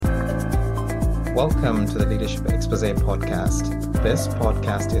Welcome to the Leadership Expose podcast. This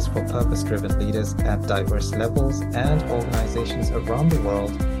podcast is for purpose-driven leaders at diverse levels and organizations around the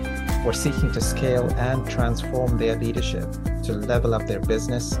world who are seeking to scale and transform their leadership, to level up their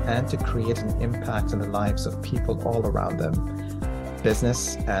business, and to create an impact on the lives of people all around them.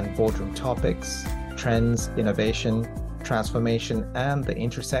 Business and boardroom topics, trends, innovation, transformation, and the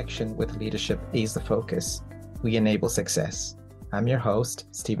intersection with leadership is the focus. We enable success. I'm your host,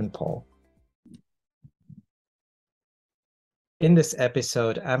 Stephen Paul. In this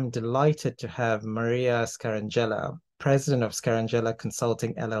episode, I'm delighted to have Maria Scarangella, president of Scarangella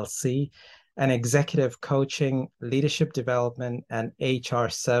Consulting LLC, an executive coaching, leadership development, and HR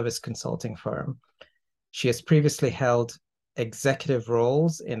service consulting firm. She has previously held executive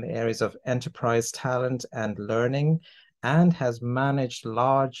roles in the areas of enterprise talent and learning, and has managed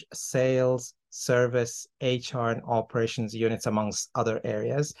large sales, service, HR, and operations units, amongst other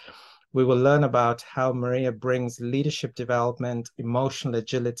areas. We will learn about how Maria brings leadership development, emotional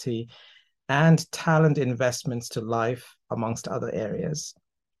agility, and talent investments to life, amongst other areas.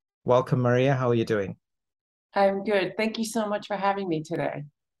 Welcome, Maria. How are you doing? I'm good. Thank you so much for having me today.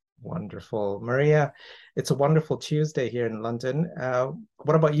 Wonderful. Maria, it's a wonderful Tuesday here in London.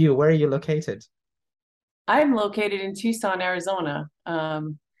 What about you? Where are you located? I'm located in Tucson, Arizona.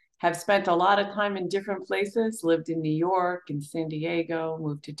 Have spent a lot of time in different places, lived in New York and San Diego,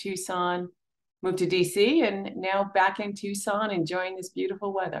 moved to Tucson, moved to DC, and now back in Tucson, enjoying this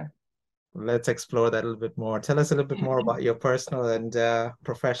beautiful weather. Let's explore that a little bit more. Tell us a little bit more about your personal and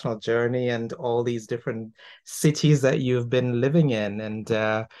professional journey and all these different cities that you've been living in,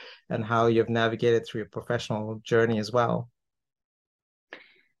 and how you've navigated through your professional journey as well.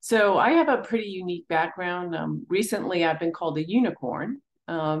 So I have a pretty unique background. Recently, I've been called a unicorn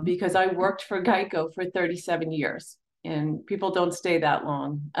because I worked for Geico for 37 years, and people don't stay that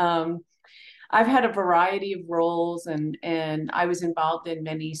long. I've had a variety of roles, and I was involved in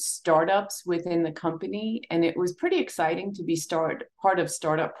many startups within the company, and it was pretty exciting to be part of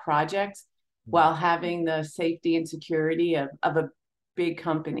startup projects while having the safety and security of a big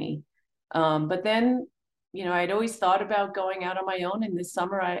company. But then, I'd always thought about going out on my own, and this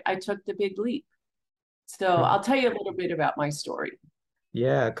summer I took the big leap. So I'll tell you a little bit about my story.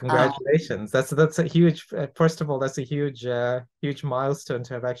 Yeah, Um, congratulations. That's a huge, first of all, that's a huge milestone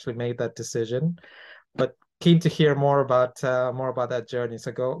to have actually made that decision. But keen to hear more about that journey.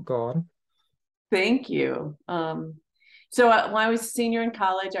 So go on. Thank you. So when I was a senior in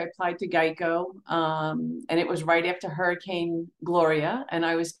college, I applied to Geico, and it was right after Hurricane Gloria. And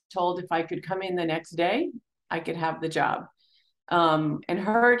I was told if I could come in the next day, I could have the job. And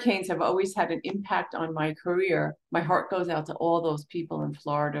hurricanes have always had an impact on my career. My heart goes out to all those people in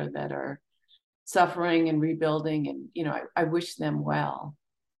Florida that are suffering and rebuilding, and I wish them well.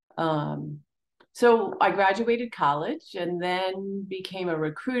 Um, so I graduated college and then became a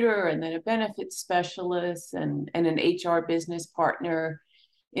recruiter and then a benefits specialist and an HR business partner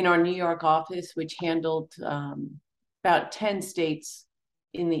in our New York office, which handled about 10 states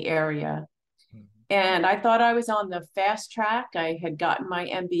in the area. And I thought I was on the fast track. I had gotten my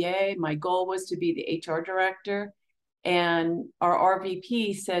MBA. My goal was to be the HR director. And our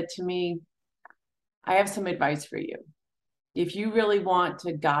RVP said to me, I have some advice for you. If you really want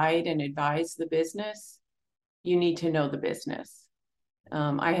to guide and advise the business, you need to know the business.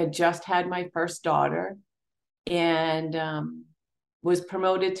 I had just had my first daughter and was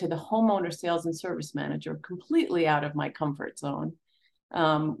promoted to the homeowner sales and service manager, completely out of my comfort zone,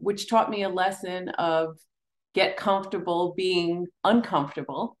 which taught me a lesson of get comfortable being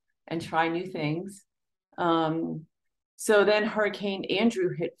uncomfortable and try new things. So then Hurricane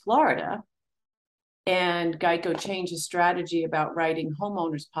Andrew hit Florida, and Geico changed his strategy about writing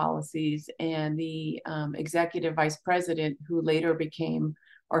homeowners policies. And the executive vice president, who later became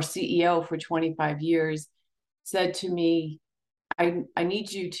our CEO for 25 years, said to me, I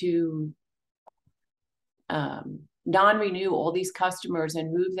need you to non-renew all these customers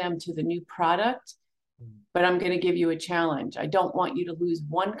and move them to the new product. But I'm going to give you a challenge. I don't want you to lose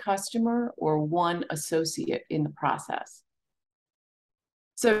one customer or one associate in the process.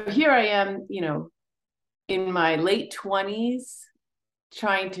 So here I am, in my late 20s,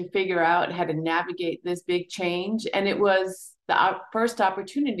 trying to figure out how to navigate this big change. And it was the first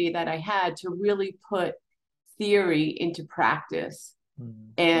opportunity that I had to really put theory into practice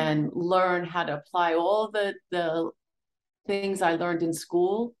and learn how to apply all the things I learned in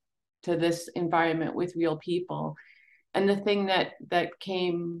school to this environment with real people. And the thing that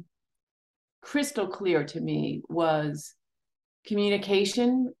came crystal clear to me was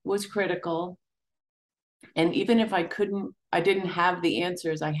communication was critical. And even if I didn't have the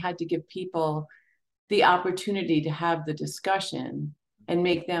answers, I had to give people the opportunity to have the discussion and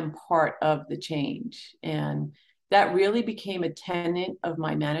make them part of the change. And that really became a tenet of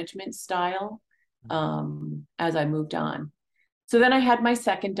my management style as I moved on. So then I had my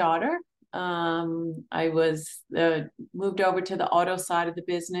second daughter. I was moved over to the auto side of the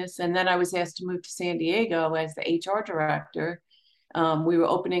business, and then I was asked to move to San Diego as the HR director. We were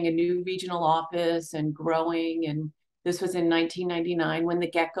opening a new regional office and growing, and this was in 1999 when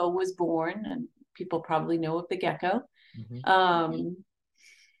the gecko was born, and people probably know of the gecko. Mhm. Um,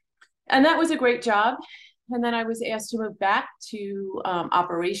 and that was a great job. And then I was asked to move back to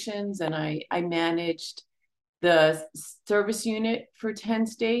operations, and I managed the service unit for 10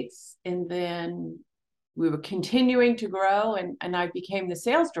 states. And then we were continuing to grow, and I became the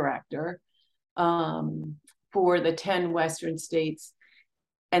sales director for the 10 Western states.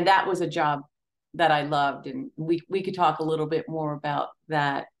 And that was a job that I loved. And we could talk a little bit more about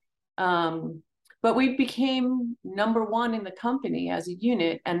that. But we became number one in the company as a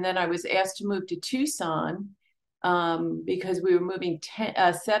unit. And then I was asked to move to Tucson because we were moving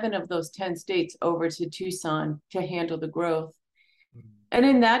 7 of those 10 states over to Tucson to handle the growth. And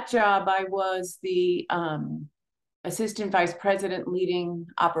in that job, I was the assistant vice president leading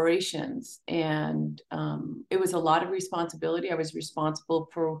operations. And it was a lot of responsibility. I was responsible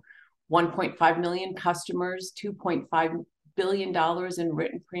for 1.5 million customers, $2.5 billion in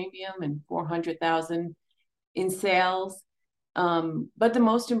written premium, and 400,000 in sales. But the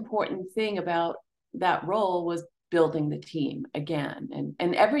most important thing about that role was building the team again.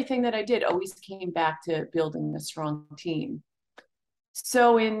 And everything that I did always came back to building a strong team.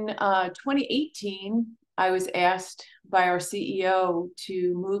 So in 2018, I was asked by our CEO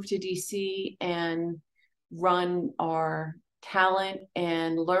to move to DC and run our talent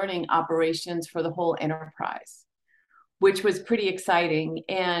and learning operations for the whole enterprise, which was pretty exciting.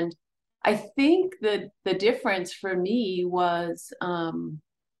 And I think that the difference for me was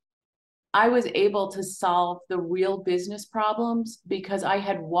I was able to solve the real business problems because I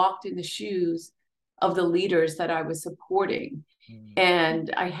had walked in the shoes of the leaders that I was supporting.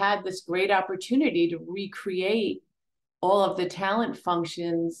 And I had this great opportunity to recreate all of the talent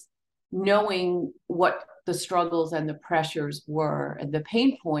functions, knowing what the struggles and the pressures were and the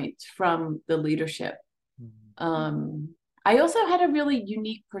pain points from the leadership. I also had a really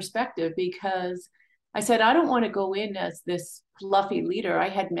unique perspective because I said, I don't want to go in as this fluffy leader. I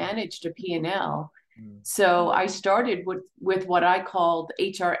had managed a P&L. So I started with what I called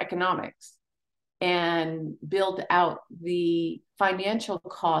HR economics and build out the financial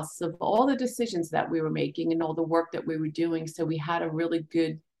costs of all the decisions that we were making and all the work that we were doing. So we had a really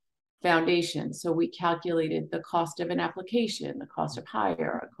good foundation. So we calculated the cost of an application, the cost of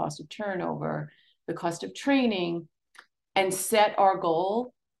hire, the cost of turnover, the cost of training, and set our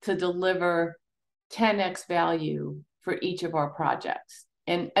goal to deliver 10x value for each of our projects.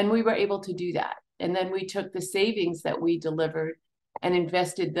 And we were able to do that. And then we took the savings that we delivered and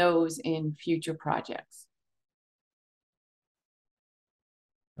invested those in future projects.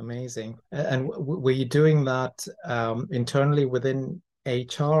 Amazing. And were you doing that internally within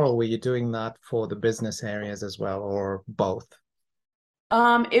HR, or were you doing that for the business areas as well, or both?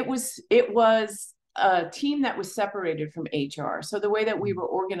 It was a team that was separated from HR. So the way that we were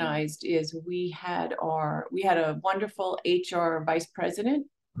organized is we had a wonderful HR vice president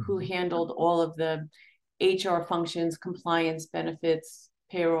who handled all of the HR functions, compliance, benefits,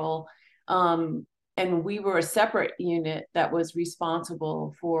 payroll. And we were a separate unit that was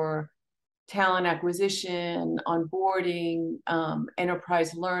responsible for talent acquisition, onboarding,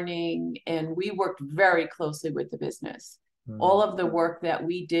 enterprise learning, and we worked very closely with the business. All of the work that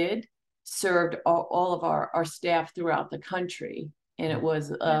we did served all of our staff throughout the country, and it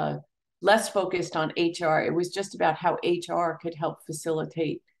was less focused on HR. It was just about how HR could help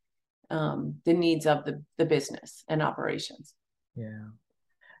facilitate the needs of the business and operations. Yeah.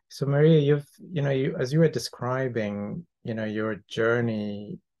 So Maria, you as you were describing, your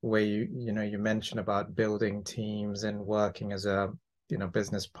journey where you mentioned about building teams and working as a,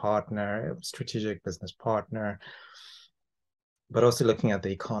 business partner, strategic business partner, but also looking at the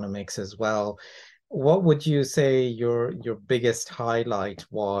economics as well. What would you say your biggest highlight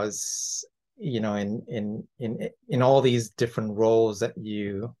was, in all these different roles that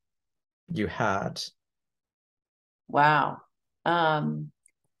you had? Wow.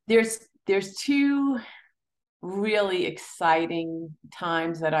 There's two really exciting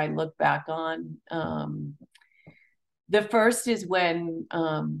times that I look back on. The first is when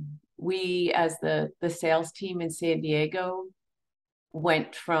we, as the sales team in San Diego,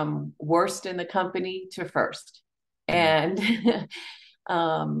 went from worst in the company to first. And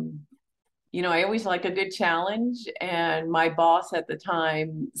I always like a good challenge. And my boss at the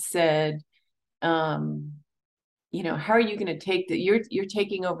time said, um, how are you going to take you're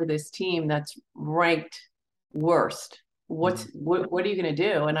taking over this team that's ranked worst. Mm, What are you going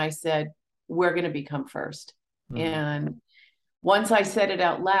to do? And I said, we're going to become first. mm, And once I said it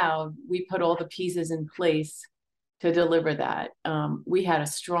out loud, we put all the pieces in place to deliver that. We had a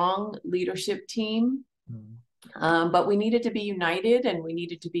strong leadership team, mm, but we needed to be united and we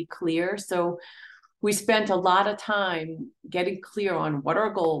needed to be clear. So we spent a lot of time getting clear on what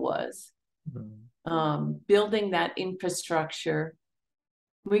our goal was, mm, building that infrastructure.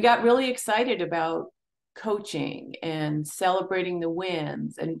 We got really excited about coaching and celebrating the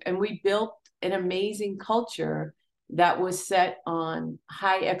wins, and we built an amazing culture that was set on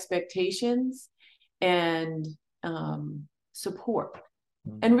high expectations and support,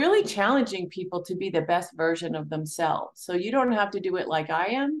 mm, and really challenging people to be the best version of themselves. So you don't have to do it like I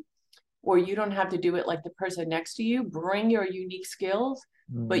am, or you don't have to do it like the person next to you. Bring your unique skills,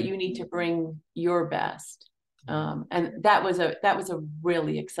 but mm. you need to bring your best. And that was a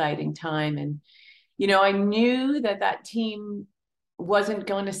really exciting time. And I knew that team wasn't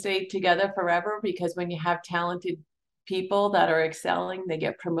going to stay together forever, because when you have talented people that are excelling, they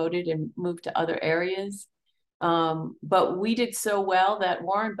get promoted and move to other areas. But we did so well that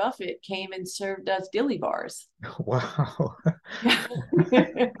Warren Buffett came and served us dilly bars. Wow.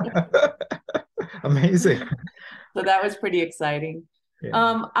 Yeah. Amazing. So that was pretty exciting.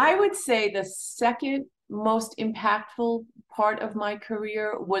 Yeah. I would say the second most impactful part of my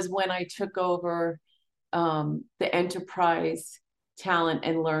career was when I took over the enterprise talent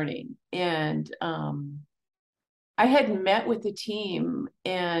and learning. And I had met with the team,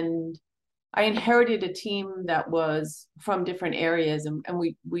 and I inherited a team that was from different areas, and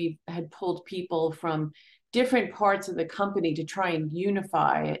we had pulled people from different parts of the company to try and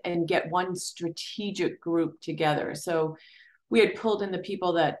unify and get one strategic group together. So we had pulled in the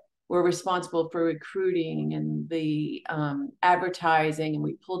people that were responsible for recruiting and the advertising, and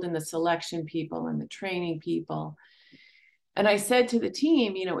we pulled in the selection people and the training people. And I said to the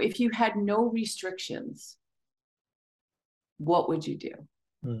team, if you had no restrictions, what would you do?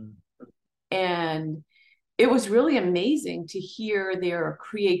 Mm, And it was really amazing to hear their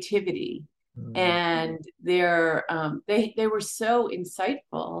creativity, mm, and they were so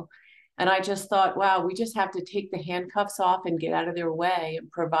insightful. And I just thought, wow, we just have to take the handcuffs off and get out of their way and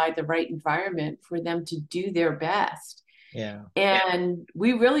provide the right environment for them to do their best. yeah. And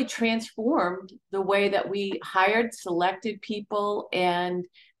we really transformed the way that we hired, selected people, and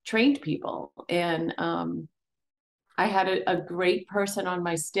trained people. And I had a great person on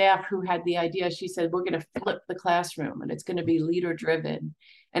my staff who had the idea. She said, we're going to flip the classroom, and it's going to be leader driven,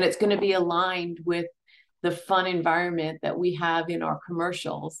 and it's going to be aligned with the fun environment that we have in our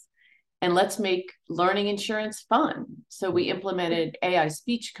commercials. And let's make learning insurance fun. So we implemented AI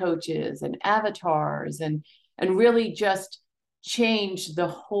speech coaches and avatars, and really just changed the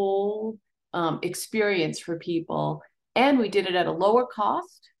whole experience for people. And we did it at a lower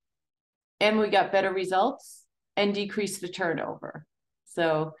cost, and we got better results and decreased the turnover.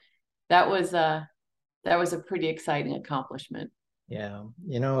 So that was a pretty exciting accomplishment. Yeah.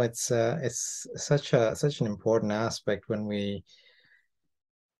 It's such an important aspect when we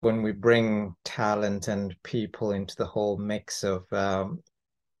bring talent and people into the whole mix of them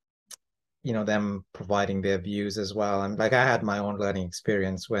providing their views as well. And like I had my own learning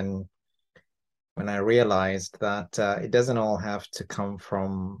experience when I realized that it doesn't all have to come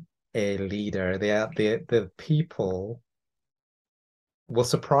from a leader. The people will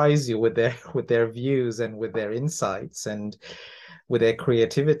surprise you with their views and with their insights and with their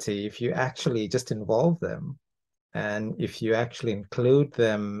creativity if you actually just involve them and if you actually include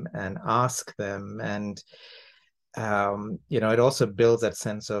them and ask them. And it also builds that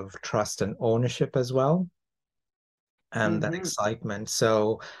sense of trust and ownership as well, and that Mm-hmm. excitement.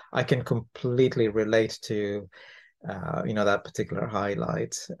 So I can completely relate to that particular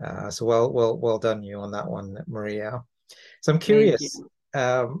highlight. So well done you on that one, Maria. So I'm Thank curious, you.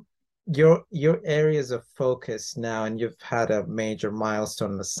 um, your areas of focus now, and you've had a major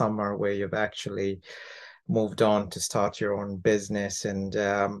milestone in the summer where you've actually moved on to start your own business, and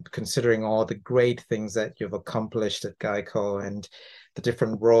considering all the great things that you've accomplished at Geico and the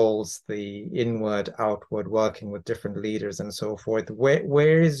different roles, the inward, outward, working with different leaders and so forth,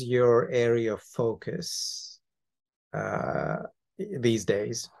 where is your area of focus uh, these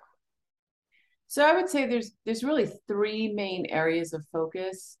days? So I would say there's really three main areas of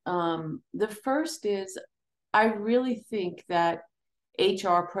focus. The first is, I really think that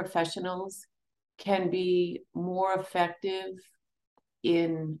HR professionals can be more effective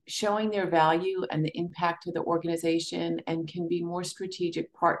in showing their value and the impact to the organization and can be more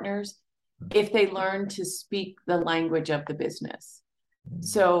strategic partners if they learn to speak the language of the business.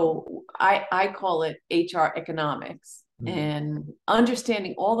 So I call it HR economics, and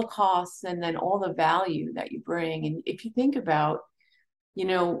understanding all the costs and then all the value that you bring. And if you think about, you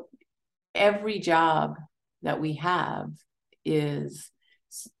know, every job that we have is,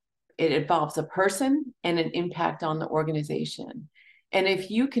 it involves a person and an impact on the organization. And if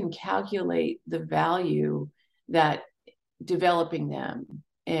you can calculate the value that developing them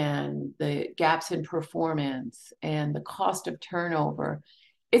and the gaps in performance and the cost of turnover,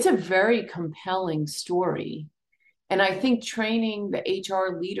 it's a very compelling story. And I think training the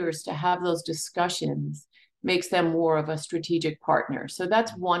HR leaders to have those discussions makes them more of a strategic partner. So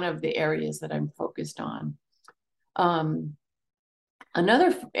that's one of the areas that I'm focused on.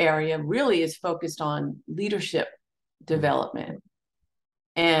 Another area really is focused on leadership development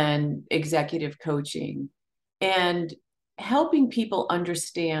and executive coaching and helping people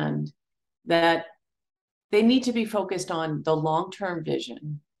understand that they need to be focused on the long-term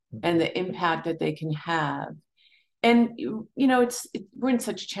vision and the impact that they can have. And, you know, we're in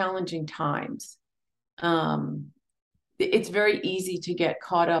such challenging times. It's very easy to get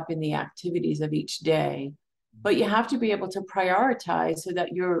caught up in the activities of each day, but you have to be able to prioritize so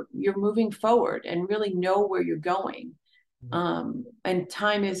that you're moving forward and really know where you're going. And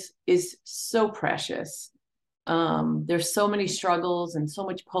time is so precious. There's so many struggles and so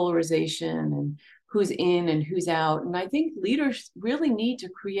much polarization and who's in and who's out. And I think leaders really need to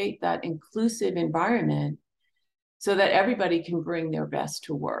create that inclusive environment so that everybody can bring their best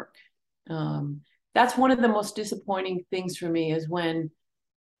to work. That's one of the most disappointing things for me is when,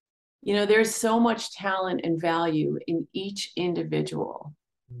 you know, there's so much talent and value in each individual.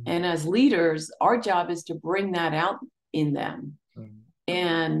 And as leaders, our job is to bring that out in them.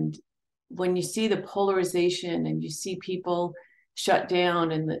 And when you see the polarization and you see people shut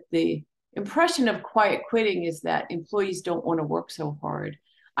down, and the impression of quiet quitting is that employees don't want to work so hard.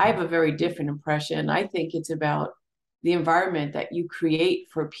 I have a very different impression. I think it's about the environment that you create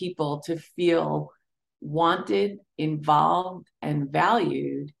for people to feel wanted, involved, and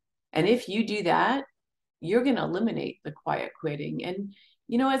valued. And if you do that, you're going to eliminate the quiet quitting. And,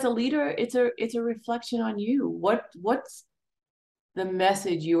 you know, as a leader, it's a reflection on you. What's the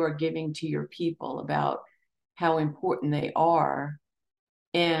message you are giving to your people about how important they are?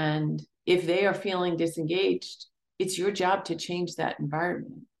 And if they are feeling disengaged, it's your job to change that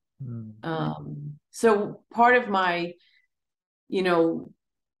environment. So part of my, you know,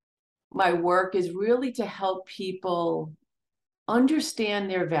 my work is really to help people understand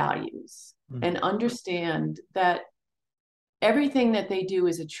their values and understand that everything that they do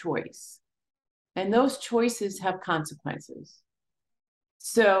is a choice, and those choices have consequences.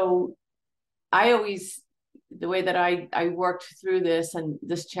 So I always, the way that I worked through this and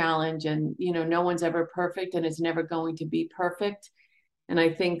this challenge, and, you know, no one's ever perfect and it's never going to be perfect. And I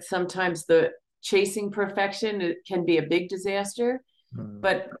think sometimes the chasing perfection, it can be a big disaster,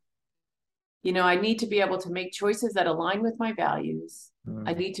 but, you know, I need to be able to make choices that align with my values.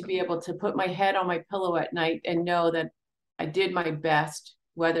 I need to be able to put my head on my pillow at night and know that I did my best,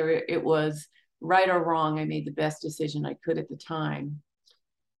 whether it was right or wrong. I made the best decision I could at the time.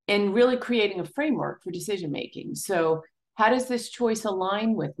 And really creating a framework for decision making. So how does this choice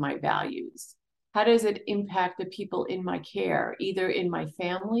align with my values? How does it impact the people in my care, either in my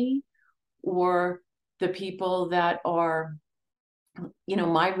family or the people that are, you know,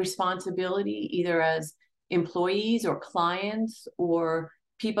 my responsibility, either as employees or clients or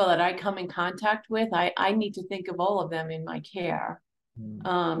people that I come in contact with? I need to think of all of them in my care.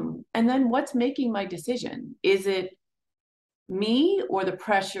 And then what's making my decision? Is it me or the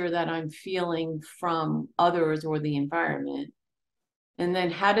pressure that I'm feeling from others or the environment? And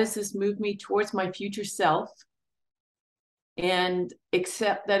then how does this move me towards my future self? And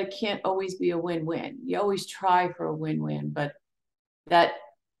accept that it can't always be a win-win. You always try for a win-win, but that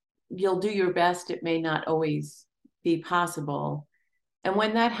you'll do your best. It may not always be possible. And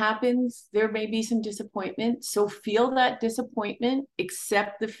when that happens, there may be some disappointment. So feel that disappointment,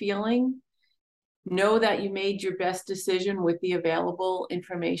 accept the feeling, know that you made your best decision with the available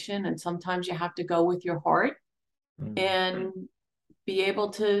information. And sometimes you have to go with your heart and be able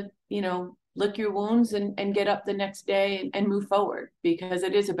to, you know, lick your wounds and get up the next day and move forward, because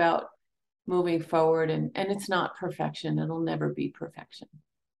it is about moving forward, and it's not perfection. It'll never be perfection.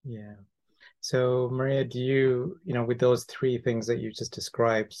 Yeah. So Maria, do you, you know, with those three things that you just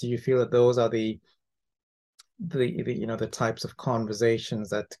described, do you feel that those are the you know, the types of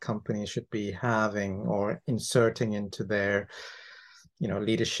conversations that companies should be having or inserting into their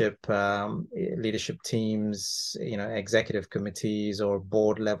leadership teams, executive committees or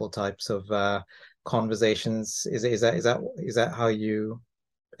board level types of conversations? Is that how you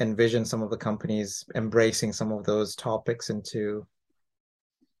envision some of the companies embracing some of those topics into?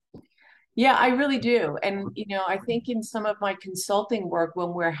 Yeah, I really do. And, I think in some of my consulting work,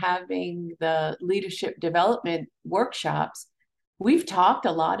 when we're having the leadership development workshops, we've talked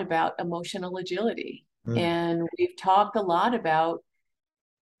a lot about emotional agility. Mm, And we've talked a lot about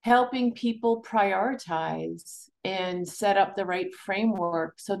helping people prioritize and set up the right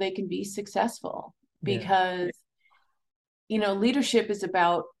framework so they can be successful. yeah. Because, leadership is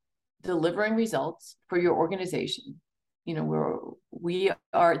about delivering results for your organization. We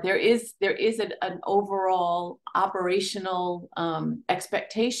are there is an overall operational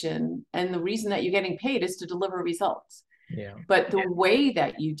expectation, and the reason that you're getting paid is to deliver results. Yeah. But the way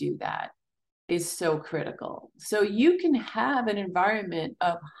that you do that is so critical. So you can have an environment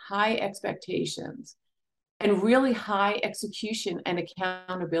of high expectations and really high execution and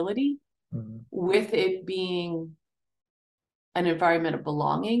accountability Mm, with it being an environment of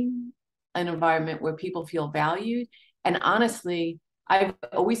belonging, an environment where people feel valued. And honestly, I've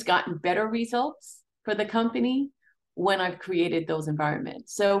always gotten better results for the company when I've created those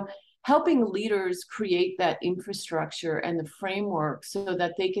environments. So helping leaders create that infrastructure and the framework so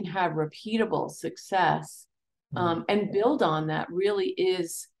that they can have repeatable success, mm. and build on that really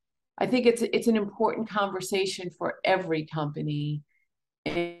is, I think it's an important conversation for every company,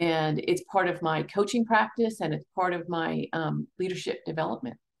 and it's part of my coaching practice and it's part of my leadership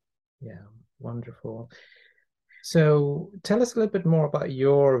development. Yeah, wonderful. So tell us a little bit more about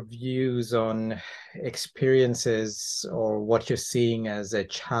your views on experiences or what you're seeing as a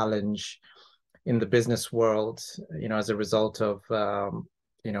challenge in the business world, as a result of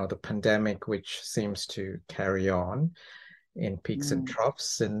the pandemic, which seems to carry on in peaks and Mm.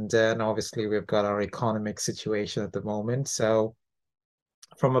 troughs. And then obviously we've got our economic situation at the moment. So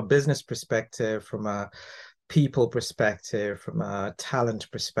from a business perspective, from a people perspective, from a talent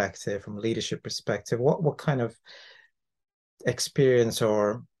perspective, from a leadership perspective, what kind of experience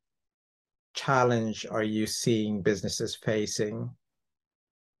or challenge are you seeing businesses facing?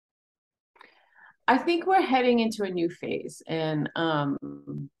 I think we're heading into a new phase, and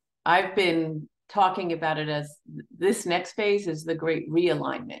I've been talking about it as this next phase is the great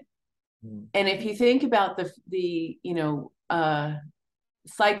realignment. Mm, And if you think about the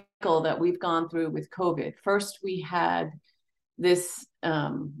cycle that we've gone through with COVID, first we had this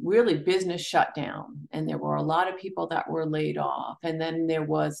really business shutdown, and there were a lot of people that were laid off, and then there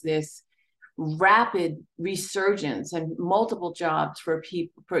was this rapid resurgence and multiple jobs for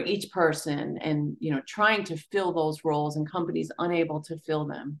people, for each person, and trying to fill those roles and companies unable to fill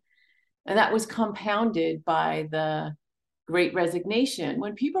them. And that was compounded by the great resignation,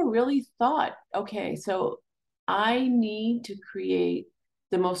 when people really thought, okay, so I need to create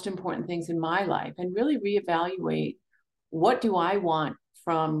the most important things in my life and really reevaluate, what do I want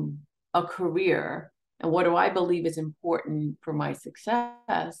from a career and what do I believe is important for my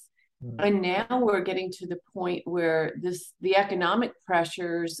success. mm, And now we're getting to the point where the economic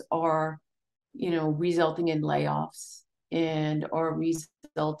pressures are, resulting in layoffs and are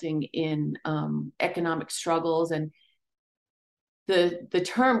resulting in economic struggles. And the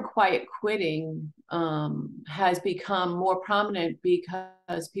term quiet quitting has become more prominent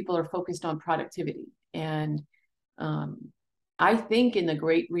because people are focused on productivity. And I think in the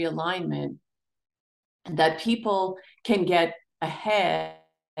great realignment that people can get ahead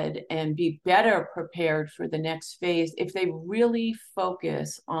and be better prepared for the next phase if they really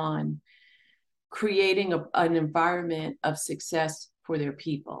focus on creating an environment of success for their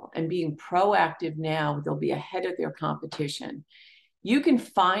people and being proactive. Now they'll be ahead of their competition. You can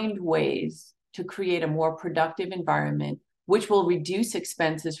find ways to create a more productive environment, which will reduce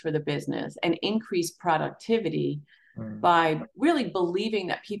expenses for the business and increase productivity mm, by really believing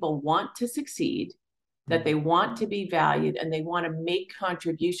that people want to succeed, that mm, they want to be valued, and they want to make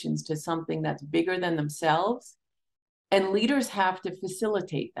contributions to something that's bigger than themselves. And leaders have to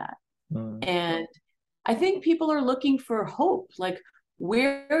facilitate that. mm. And I think people are looking for hope. Like,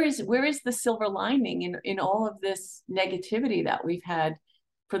 where is the silver lining in all of this negativity that we've had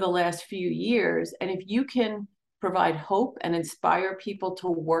for the last few years? And if you can provide hope and inspire people to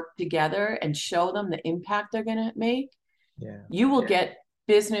work together and show them the impact they're going to make, Yeah, you will get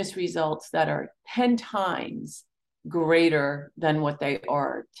business results that are 10 times greater than what they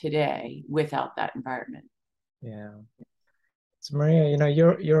are today without that environment. yeah. So Maria,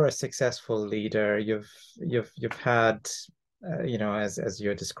 you're a successful leader. You've had, as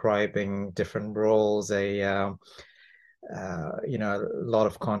you're describing different roles, a lot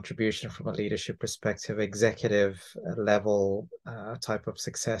of contribution from a leadership perspective, executive level type of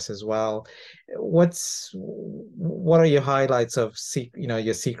success as well. What are your highlights of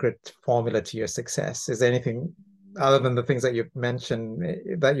your secret formula to your success? Is there anything other than the things that you've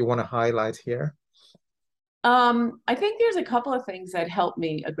mentioned that you want to highlight here? I think there's a couple of things that help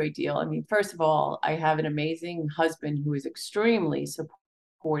me a great deal. I mean, first of all, I have an amazing husband who is extremely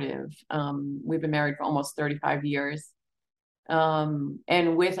supportive. We've been married for almost 35 years.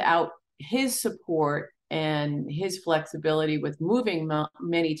 And without his support and his flexibility with moving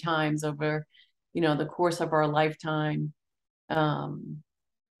many times over, the course of our lifetime, um,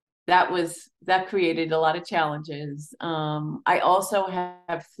 that created a lot of challenges. I also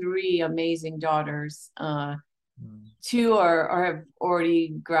have three amazing daughters. Mm. Two are have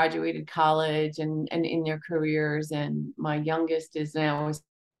already graduated college and in their careers, and my youngest is now a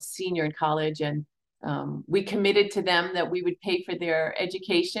senior in college. And we committed to them that we would pay for their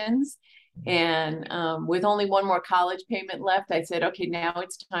educations. And with only one more college payment left, I said, okay, now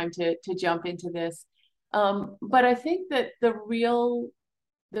it's time to jump into this. But I think that the real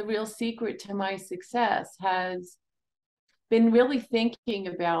secret to my success has been really thinking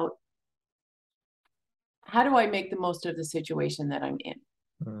about how do I make the most of the situation that I'm in?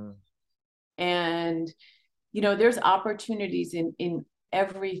 Mm. And, there's opportunities in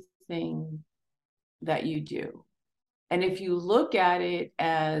everything that you do. And if you look at it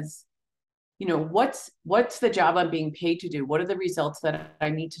as, what's the job I'm being paid to do? What are the results that I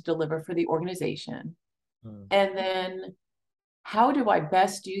need to deliver for the organization? Mm. And then how do I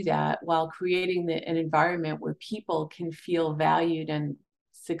best do that while creating an environment where people can feel valued and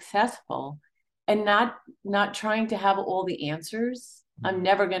successful, and not trying to have all the answers. I'm Mm.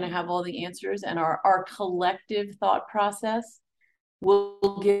 never going to have all the answers, and our collective thought process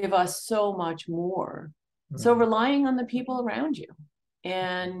will give us so much more. So Mm. relying on the people around you,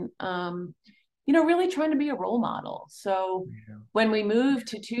 and really trying to be a role model. So Yeah. when we moved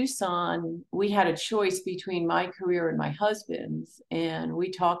to Tucson, we had a choice between my career and my husband's, and we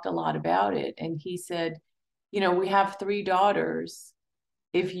talked a lot about it. And he said, we have three daughters.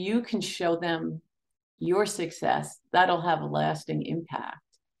 If you can show them your success, that'll have a lasting impact.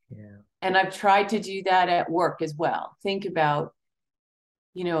 Yeah. And I've tried to do that at work as well. Think about,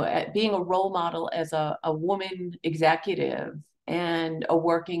 at being a role model as a woman executive and a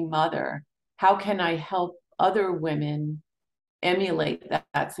working mother. How can I help other women emulate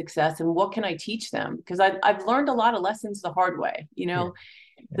that success, and what can I teach them? Because I've learned a lot of lessons the hard way. Yeah.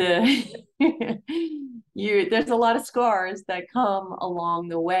 Yeah. The there's a lot of scars that come along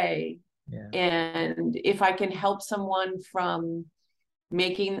the way. Yeah. And if I can help someone from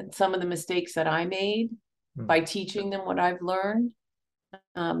making some of the mistakes that I made Mm. by teaching them what I've learned,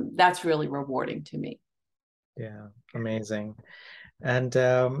 that's really rewarding to me. Yeah. Amazing. And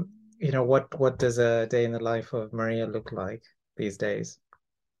what does a day in the life of Maria look like these days?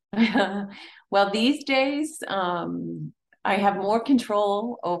 Well, these days, I have more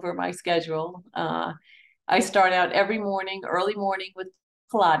control over my schedule. I start out every morning, early morning with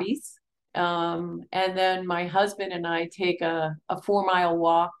Pilates. And then my husband and I take a 4 mile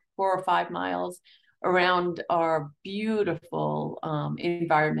walk, 4 or 5 miles around our beautiful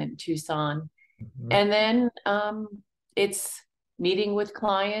environment in Tucson. Mhm. And then it's meeting with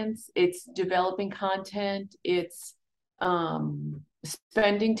clients, it's developing content, it's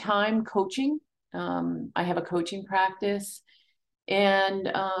spending time coaching. I have a coaching practice,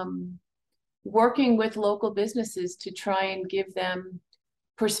 and working with local businesses to try and give them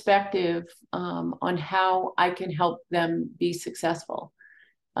perspective on how I can help them be successful.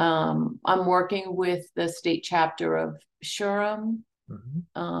 I'm working with the state chapter of Shurham.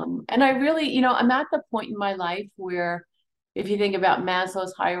 Mhm. And I really, I'm at the point in my life where, if you think about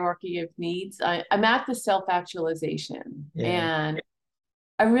Maslow's hierarchy of needs, I'm at the self-actualization, Yeah. and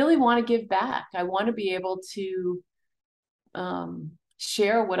I really want to give back. I want to be able to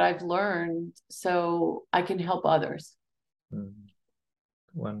share what I've learned so I can help others. Mm.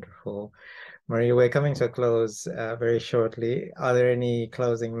 Wonderful. Maria, we're coming to a close very shortly. Are there any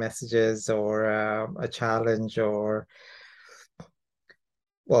closing messages or a challenge or,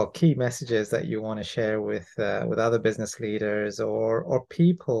 well, key messages that you want to share with other business leaders or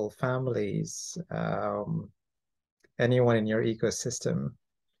people, families, anyone in your ecosystem?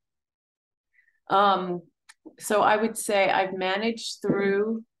 Um, so I would say I've managed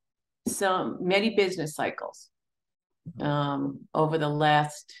through many business cycles over the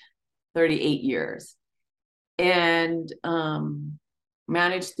last 38 years, and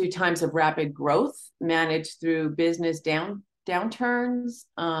managed through times of rapid growth, managed through business downturns,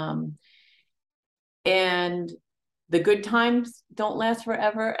 and the good times don't last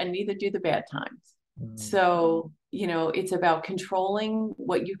forever, and neither do the bad times. Mm. So, it's about controlling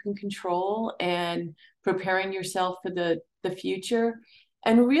what you can control and preparing yourself for the future,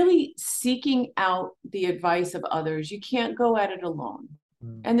 and really seeking out the advice of others. You can't go at it alone.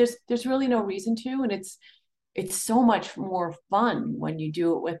 Mm. And there's really no reason to, and it's so much more fun when you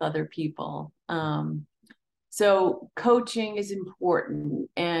do it with other people. So coaching is important,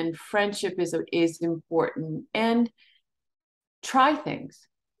 and friendship is important, and try things.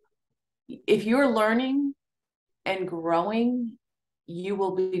 If you're learning and growing, you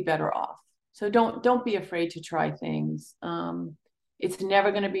will be better off. So don't be afraid to try things. It's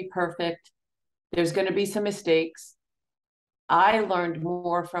never going to be perfect. There's going to be some mistakes. I learned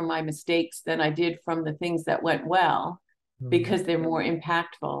more from my mistakes than I did from the things that went well, Mm. because they're more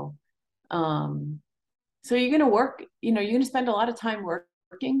impactful. So you're going to work, you're going to spend a lot of time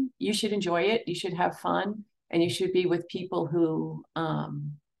working. You should enjoy it. You should have fun, and you should be with people who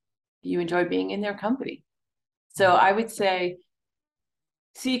you enjoy being in their company. So I would say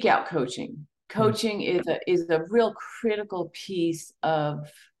seek out coaching. Mm. Coaching is a real critical piece of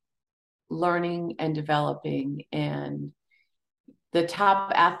learning and developing. And the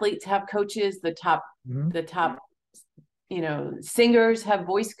top athletes have coaches, the top Mm. singers have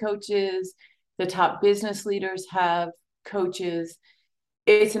voice coaches, the top business leaders have coaches.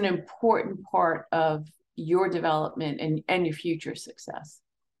 It's an important part of your development and your future success.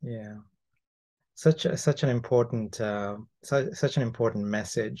 Yeah. Such an important such an important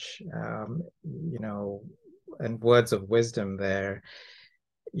message, and words of wisdom there.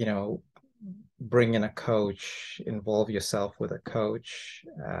 You know, bring in a coach, involve yourself with a coach.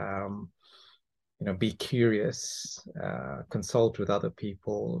 Be curious, consult with other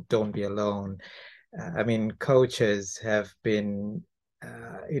people, don't be alone. I mean, coaches have been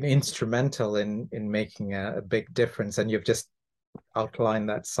instrumental in making a big difference, and you've just outlined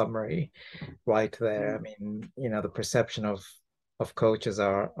that summary right there. I mean, the perception of coaches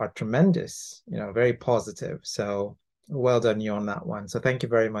are tremendous, very positive. So well done you on that one. So thank you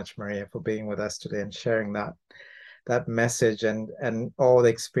very much, Maria, for being with us today and sharing that message and all the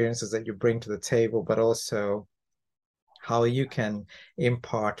experiences that you bring to the table, but also how you can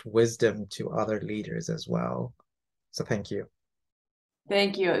impart wisdom to other leaders as well. So thank you.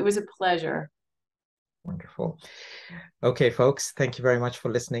 Thank you. It was a pleasure. Wonderful. Okay, folks, thank you very much for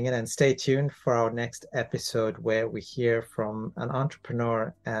listening in, and stay tuned for our next episode where we hear from an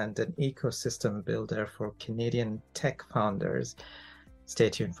entrepreneur and an ecosystem builder for Canadian tech founders. Stay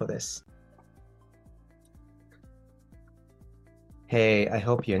tuned for this. Hey, I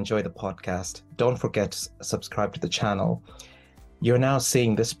hope you enjoy the podcast. Don't forget to subscribe to the channel. You're now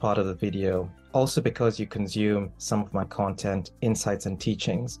seeing this part of the video also because you consume some of my content, insights, and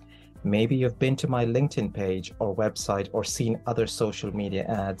teachings. Maybe you've been to my LinkedIn page or website or seen other social media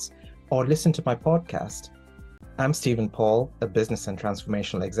ads or listened to my podcast. I'm Stephen Paul, a business and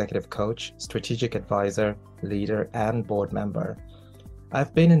transformational executive coach, strategic advisor, leader, and board member.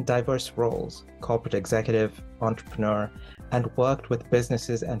 I've been in diverse roles, corporate executive, entrepreneur, and worked with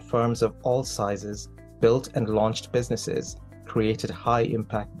businesses and firms of all sizes, built and launched businesses, created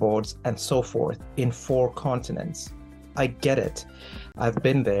high-impact boards, and so forth in 4 continents. I get it. I've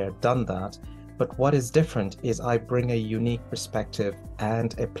been there, done that. But what is different is I bring a unique perspective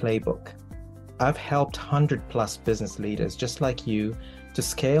and a playbook. I've helped 100+ business leaders just like you to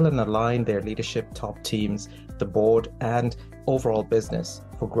scale and align their leadership top teams, the board, and overall business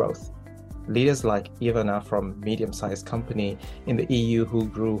for growth. Leaders like Ivana from medium-sized company in the EU who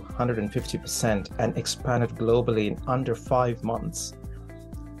grew 150% and expanded globally in under 5 months.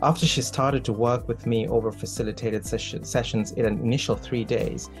 After she started to work with me over facilitated sessions in an initial 3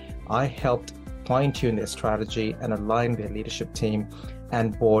 days, I helped fine-tune their strategy and align their leadership team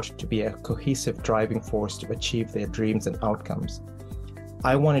and board to be a cohesive driving force to achieve their dreams and outcomes.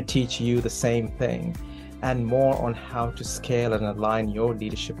 I want to teach you the same thing and more on how to scale and align your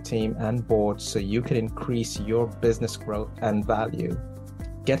leadership team and board so you can increase your business growth and value.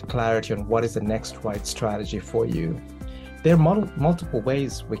 Get clarity on what is the next right strategy for you. There are multiple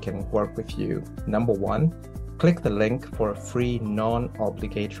ways we can work with you. Number 1, click the link for a free,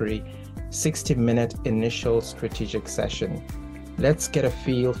 non-obligatory 60-minute initial strategic session. Let's get a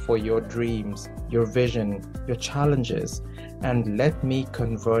feel for your dreams, your vision, your challenges, and let me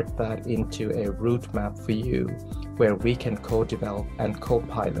convert that into a route map for you where we can co-develop and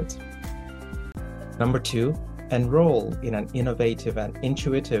co-pilot. Number 2, enroll in an innovative and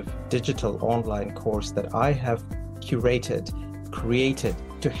intuitive digital online course that I have curated, created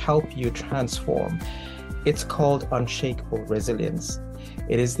to help you transform. It's called Unshakable Resilience.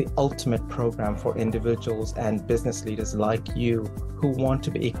 It is the ultimate program for individuals and business leaders like you who want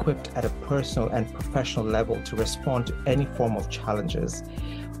to be equipped at a personal and professional level to respond to any form of challenges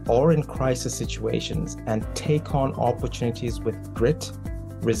or in crisis situations and take on opportunities with grit,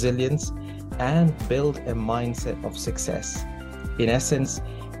 resilience, and build a mindset of success. In essence,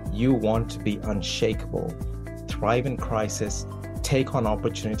 you want to be unshakable, thrive in crisis, take on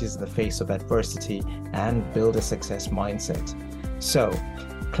opportunities in the face of adversity, and build a success mindset. So,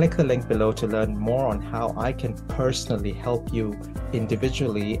 click the link below to learn more on how I can personally help you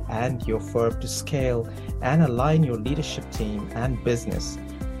individually and your firm to scale and align your leadership team and business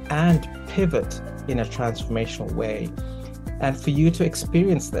and pivot in a transformational way. And for you to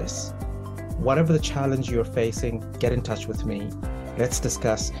experience this, whatever the challenge you're facing, get in touch with me. Let's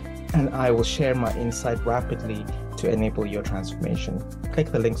discuss, and I will share my insight rapidly to enable your transformation.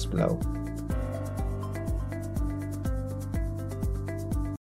 Click the links below.